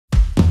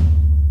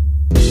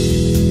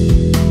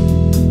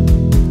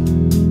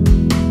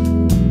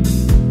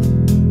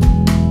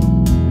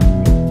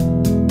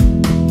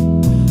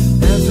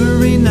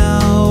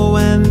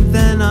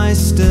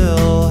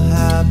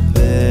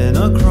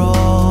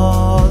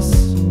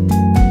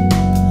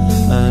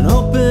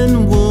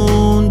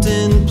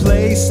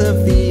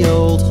of the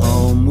old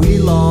home we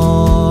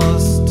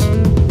lost.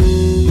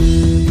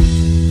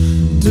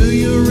 Do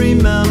you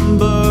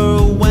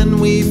remember when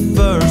we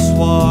first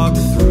walked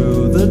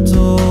through the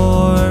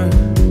door?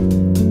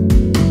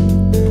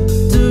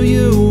 Do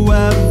you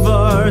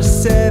ever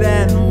sit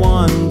and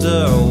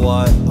wonder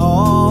what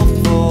all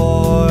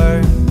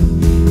for?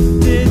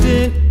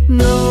 Didn't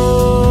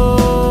know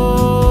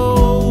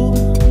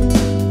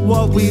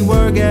what we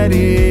were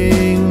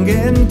getting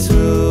into.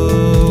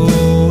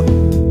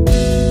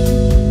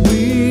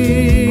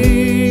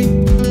 We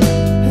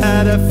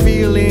had a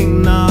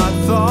feeling not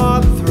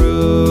thought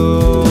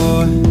through.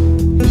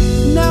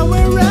 Now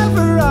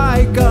wherever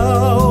I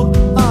go,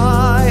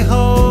 I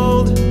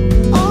hold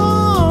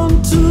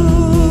on to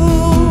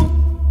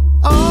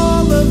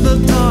all of the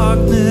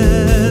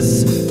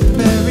darkness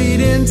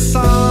buried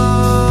inside,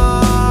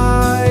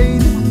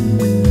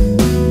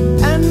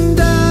 and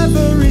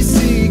every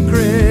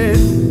secret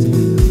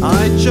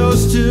I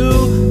chose to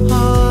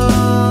hide.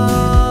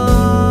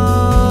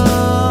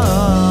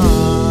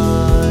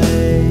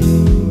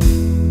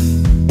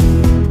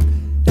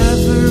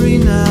 Every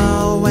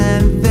now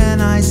and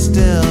then I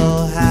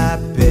still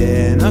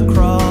happen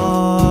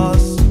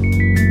across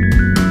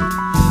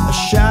a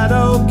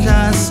shadow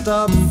cast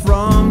up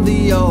from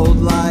the old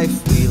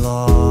life we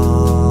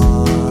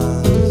lost.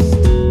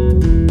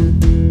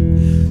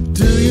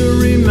 Do you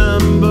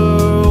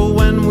remember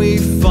when we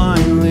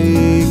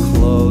finally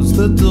closed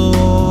the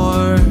door?